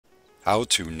How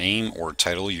to name or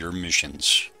title your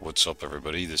missions. What's up,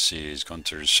 everybody? This is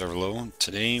Gunter Servalo.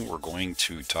 Today we're going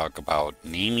to talk about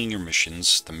naming your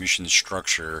missions, the mission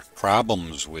structure,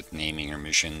 problems with naming your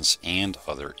missions, and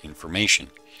other information.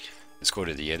 Let's go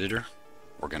to the editor.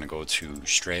 We're going to go to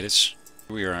Stratus.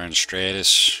 We are on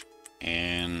Stratus,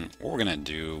 and what we're going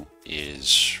to do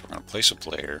is we're going to place a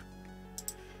player.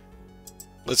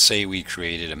 Let's say we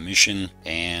created a mission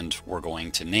and we're going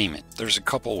to name it. There's a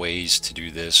couple ways to do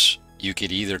this. You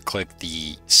could either click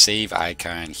the save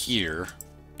icon here,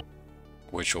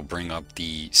 which will bring up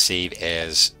the save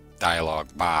as dialog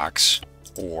box,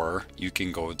 or you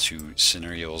can go to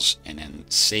scenarios and then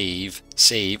save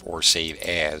or save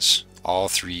as. All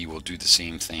three will do the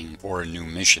same thing for a new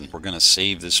mission. We're going to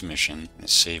save this mission and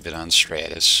save it on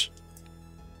Stratus.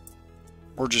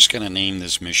 We're just going to name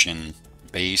this mission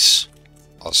Base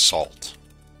Assault.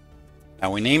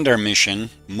 Now, we named our mission.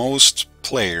 Most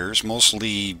players,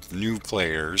 mostly new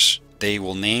players, they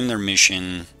will name their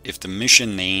mission. If the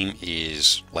mission name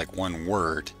is like one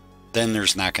word, then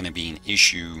there's not going to be an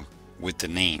issue with the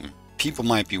name. People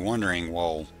might be wondering,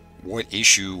 well, what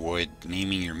issue would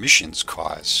naming your missions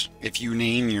cause? If you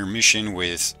name your mission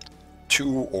with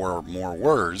 2 or more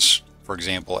words, for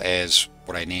example, as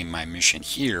what I named my mission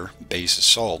here, Base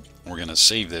Assault, we're going to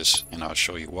save this and I'll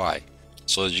show you why.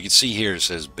 So as you can see here, it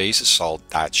says base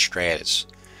assault.stratus.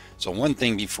 So one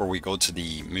thing before we go to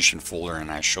the mission folder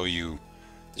and I show you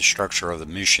the structure of the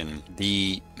mission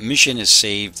is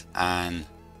saved on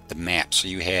the map. So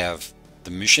you have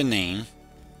the mission name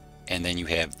and then you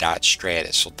have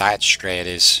 .stratus. So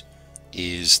 .stratus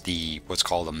is the what's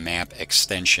called a map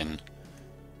extension.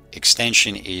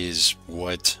 Extension is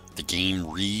what the game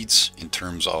reads in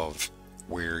terms of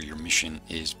where your mission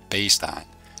is based on.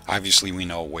 Obviously we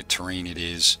know what terrain it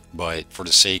is, but for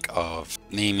the sake of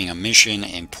naming a mission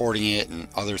and porting it and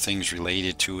other things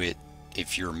related to it,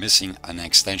 if you're missing an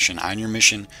extension on your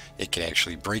mission, it could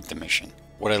actually break the mission.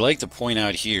 What I'd like to point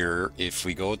out here, if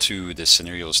we go to the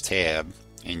scenarios tab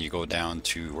and you go down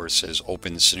to where it says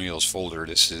open the scenarios folder,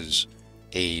 this is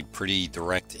a pretty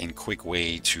direct and quick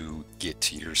way to get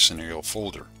to your scenario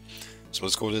folder. So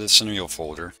let's go to the scenario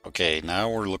folder. Okay, now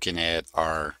we're looking at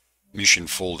our mission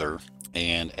folder.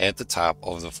 And at the top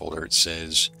of the folder it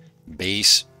says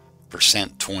base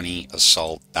 %20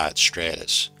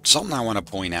 assault.stratus. Something I want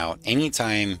to point out,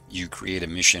 anytime you create a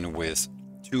mission with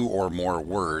 2 or more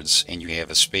words and you have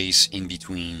a space in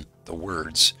between the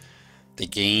words, the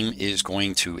game is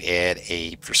going to add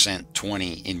a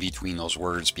 %20 in between those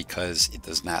words because it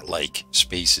does not like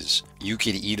spaces. You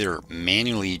could either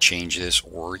manually change this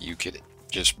or you could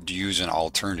just use an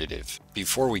alternative.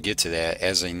 Before we get to that,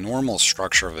 as a normal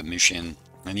structure of a mission,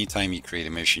 anytime you create a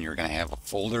mission, you're going to have a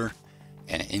folder,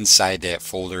 and inside that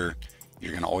folder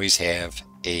you're going to always have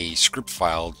a script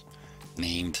file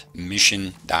named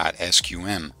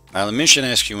mission.sqm. Now the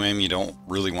mission.sqm you don't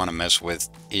really want to mess with.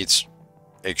 It's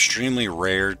extremely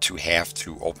rare to have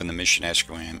to open the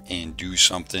mission.sqm and do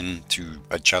something to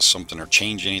adjust something or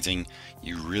change anything.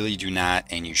 You really do not,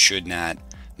 and you should not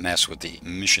mess with the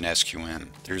mission SQM.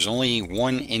 There's only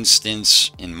one instance,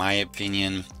 in my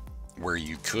opinion, where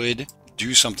you could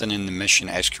do something in the mission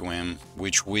SQM,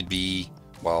 which would be,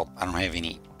 well, I don't have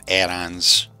any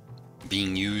add-ons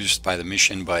being used by the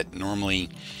mission, but normally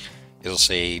it'll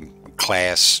say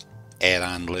class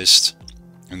add-on list,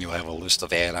 and you'll have a list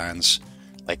of add-ons,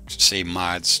 like say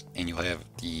mods, and you'll have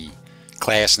the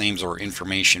class names or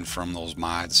information from those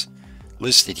mods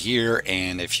listed here.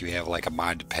 And if you have like a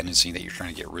mod dependency that you're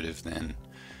trying to get rid of, then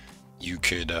you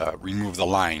could remove the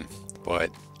line.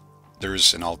 But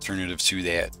there's an alternative to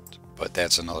that, but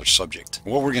that's another subject.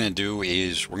 What we're going to do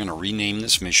is we're going to rename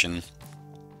this mission,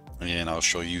 and I'll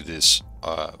show you this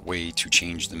way to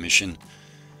change the mission.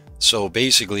 So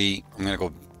basically I'm going to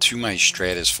go to my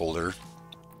Stratus folder,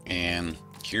 and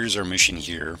here's our mission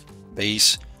here,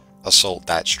 base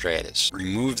assault.stratus.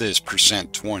 Remove this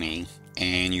 %20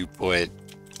 and you put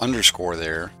underscore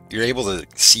there. You're able to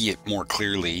see it more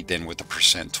clearly than with the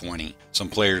 %20. Some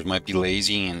players might be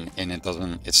lazy and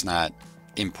it's not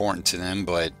important to them,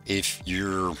 but if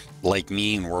you're like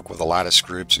me and work with a lot of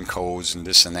scripts and codes and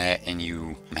this and that, and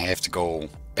you have to go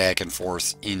back and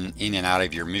forth in and out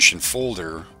of your mission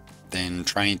folder, then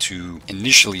trying to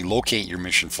initially locate your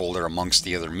mission folder amongst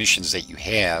the other missions that you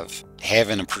have,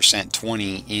 having a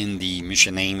 %20 in the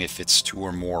mission name if it's 2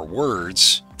 or more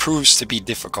words proves to be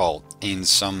difficult in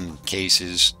some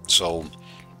cases. So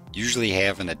usually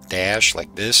having a dash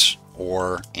like this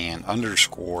or an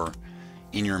underscore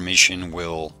in your mission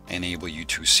will enable you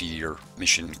to see your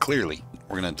mission clearly.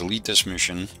 We're going to delete this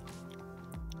mission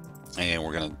and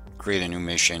we're going to create a new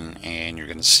mission, and you're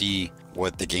going to see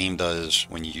what the game does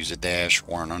when you use a dash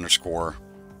or an underscore,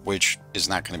 which is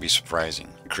not going to be surprising.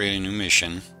 Create a new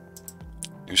mission,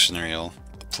 new scenario,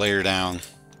 the player down,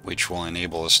 which will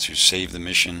enable us to save the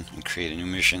mission and create a new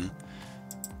mission.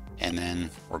 And then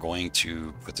we're going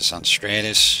to put this on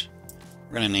status.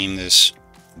 We're going to name this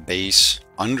base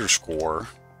underscore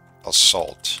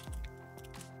assault.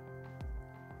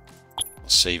 We'll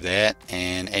save that,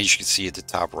 and as you can see at the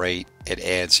top right, it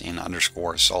adds in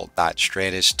underscore assault dot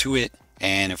status to it.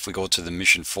 And if we go to the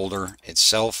mission folder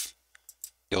itself,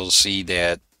 you'll see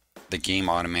that the game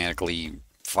automatically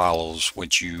follows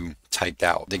what you typed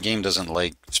out. The game doesn't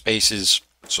like spaces,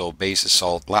 so base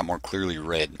assault a lot more clearly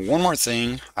read. One more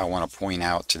thing I want to point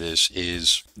out to this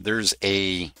is there's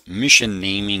a mission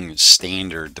naming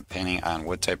standard depending on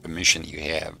what type of mission you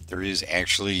have. There is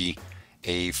actually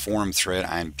a forum thread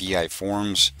on BI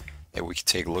forums that we can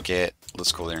take a look at.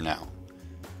 Let's go there now.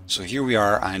 So here we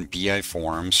are on BI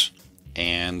forums,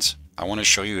 and I want to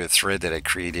show you a thread that I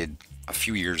created a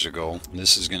few years ago.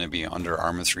 This is going to be under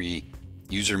Arma 3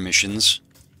 user missions,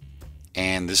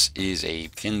 and this is a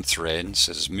pinned thread. It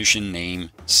says mission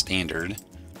name standard.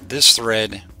 This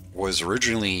thread was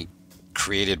originally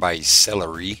created by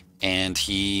Celery, and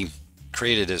he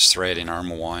created this thread in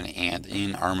Arma 1 and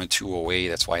in Arma 208.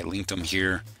 That's why I linked him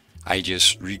here. I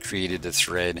just recreated the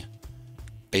thread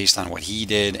based on what he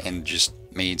did and just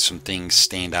made some things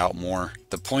stand out more.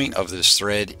 The point of this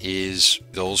thread is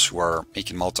those who are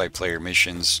making multiplayer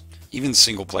missions, even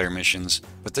single player missions,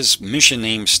 but this mission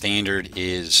name standard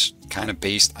is kind of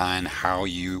based on how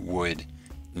you would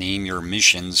name your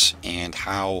missions and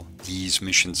how these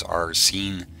missions are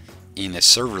seen in a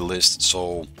server list,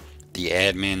 so the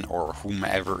admin or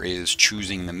whomever is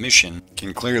choosing the mission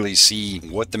can clearly see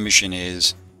what the mission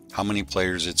is, how many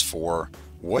players it's for,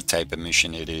 what type of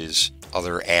mission it is,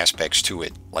 other aspects to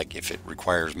it, like if it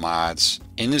requires mods.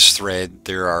 In this thread,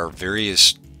 there are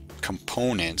various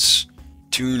components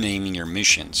to naming your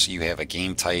missions. You have a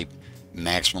game type,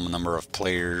 maximum number of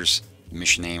players,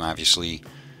 mission name obviously,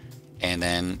 and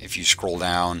then if you scroll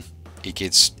down, it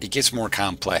gets more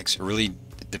complex. It really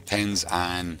depends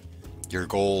on your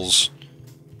goals,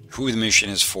 who the mission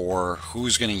is for,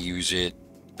 who's going to use it.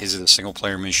 Is it a single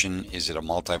player mission? Is it a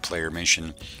multiplayer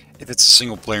mission? If it's a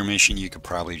single player mission, you could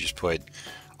probably just put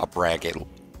a bracket,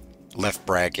 left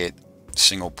bracket,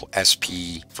 single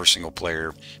SP for single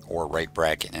player, or right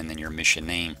bracket and then your mission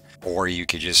name, or you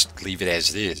could just leave it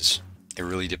as it is. It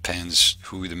really depends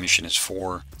who the mission is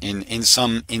for. In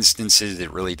some instances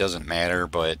it really doesn't matter,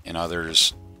 but in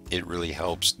others it really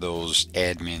helps those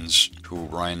admins who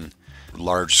run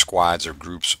large squads or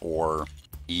groups or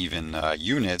even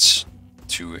units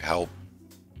to help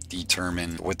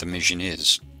determine what the mission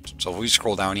is. So if we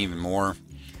scroll down even more,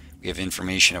 we have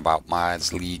information about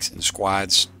mods, leagues, and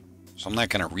squads. So I'm not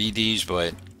going to read these,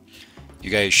 but you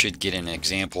guys should get an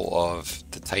example of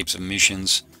the types of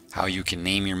missions, how you can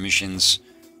name your missions,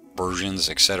 versions,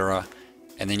 etc.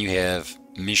 And then you have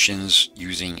missions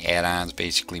using add-ons,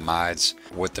 basically mods,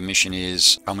 what the mission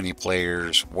is, how many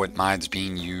players, what mods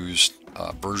being used,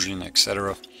 version,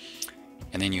 etc.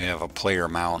 And then you have a player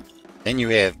amount. Then you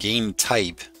have game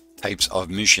types of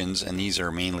missions, and these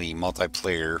are mainly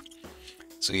multiplayer.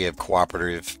 So you have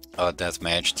cooperative,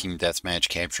 deathmatch, team deathmatch,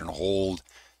 capture and hold,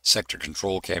 sector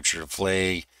control, capture the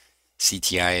flag,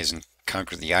 CTI as in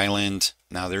conquer the island.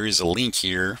 Now there is a link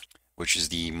here, which is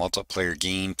the multiplayer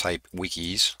game type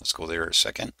wikis. Let's go there a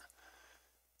second.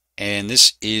 And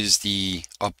this is the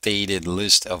updated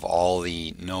list of all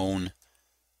the known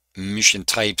mission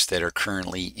types that are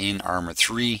currently in Arma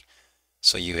 3.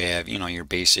 So you have, your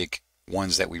basic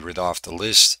ones that we read off the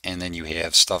list, and then you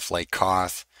have stuff like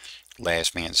Koth,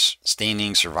 Last Man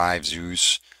Standing, Survive,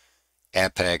 Zeus,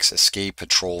 Apex, Escape,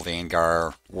 Patrol,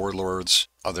 Vanguard, Warlords,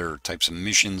 other types of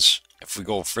missions. If we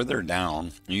go further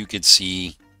down, you could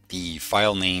see the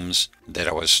file names that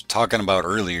I was talking about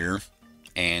earlier,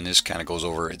 and this kind of goes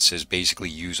over. It says basically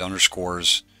use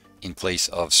underscores in place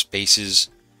of spaces,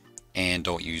 and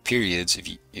don't use periods.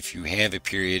 If you have a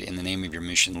period in the name of your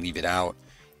mission, leave it out.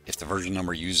 If the version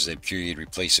number uses a period,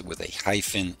 replace it with a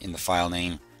hyphen in the file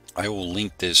name. I will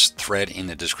link this thread in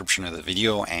the description of the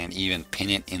video and even pin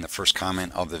it in the first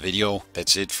comment of the video.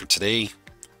 That's it for today.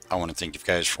 I want to thank you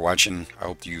guys for watching. I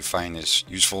hope you find this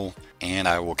useful, and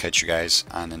I will catch you guys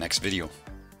on the next video.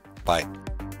 Bye.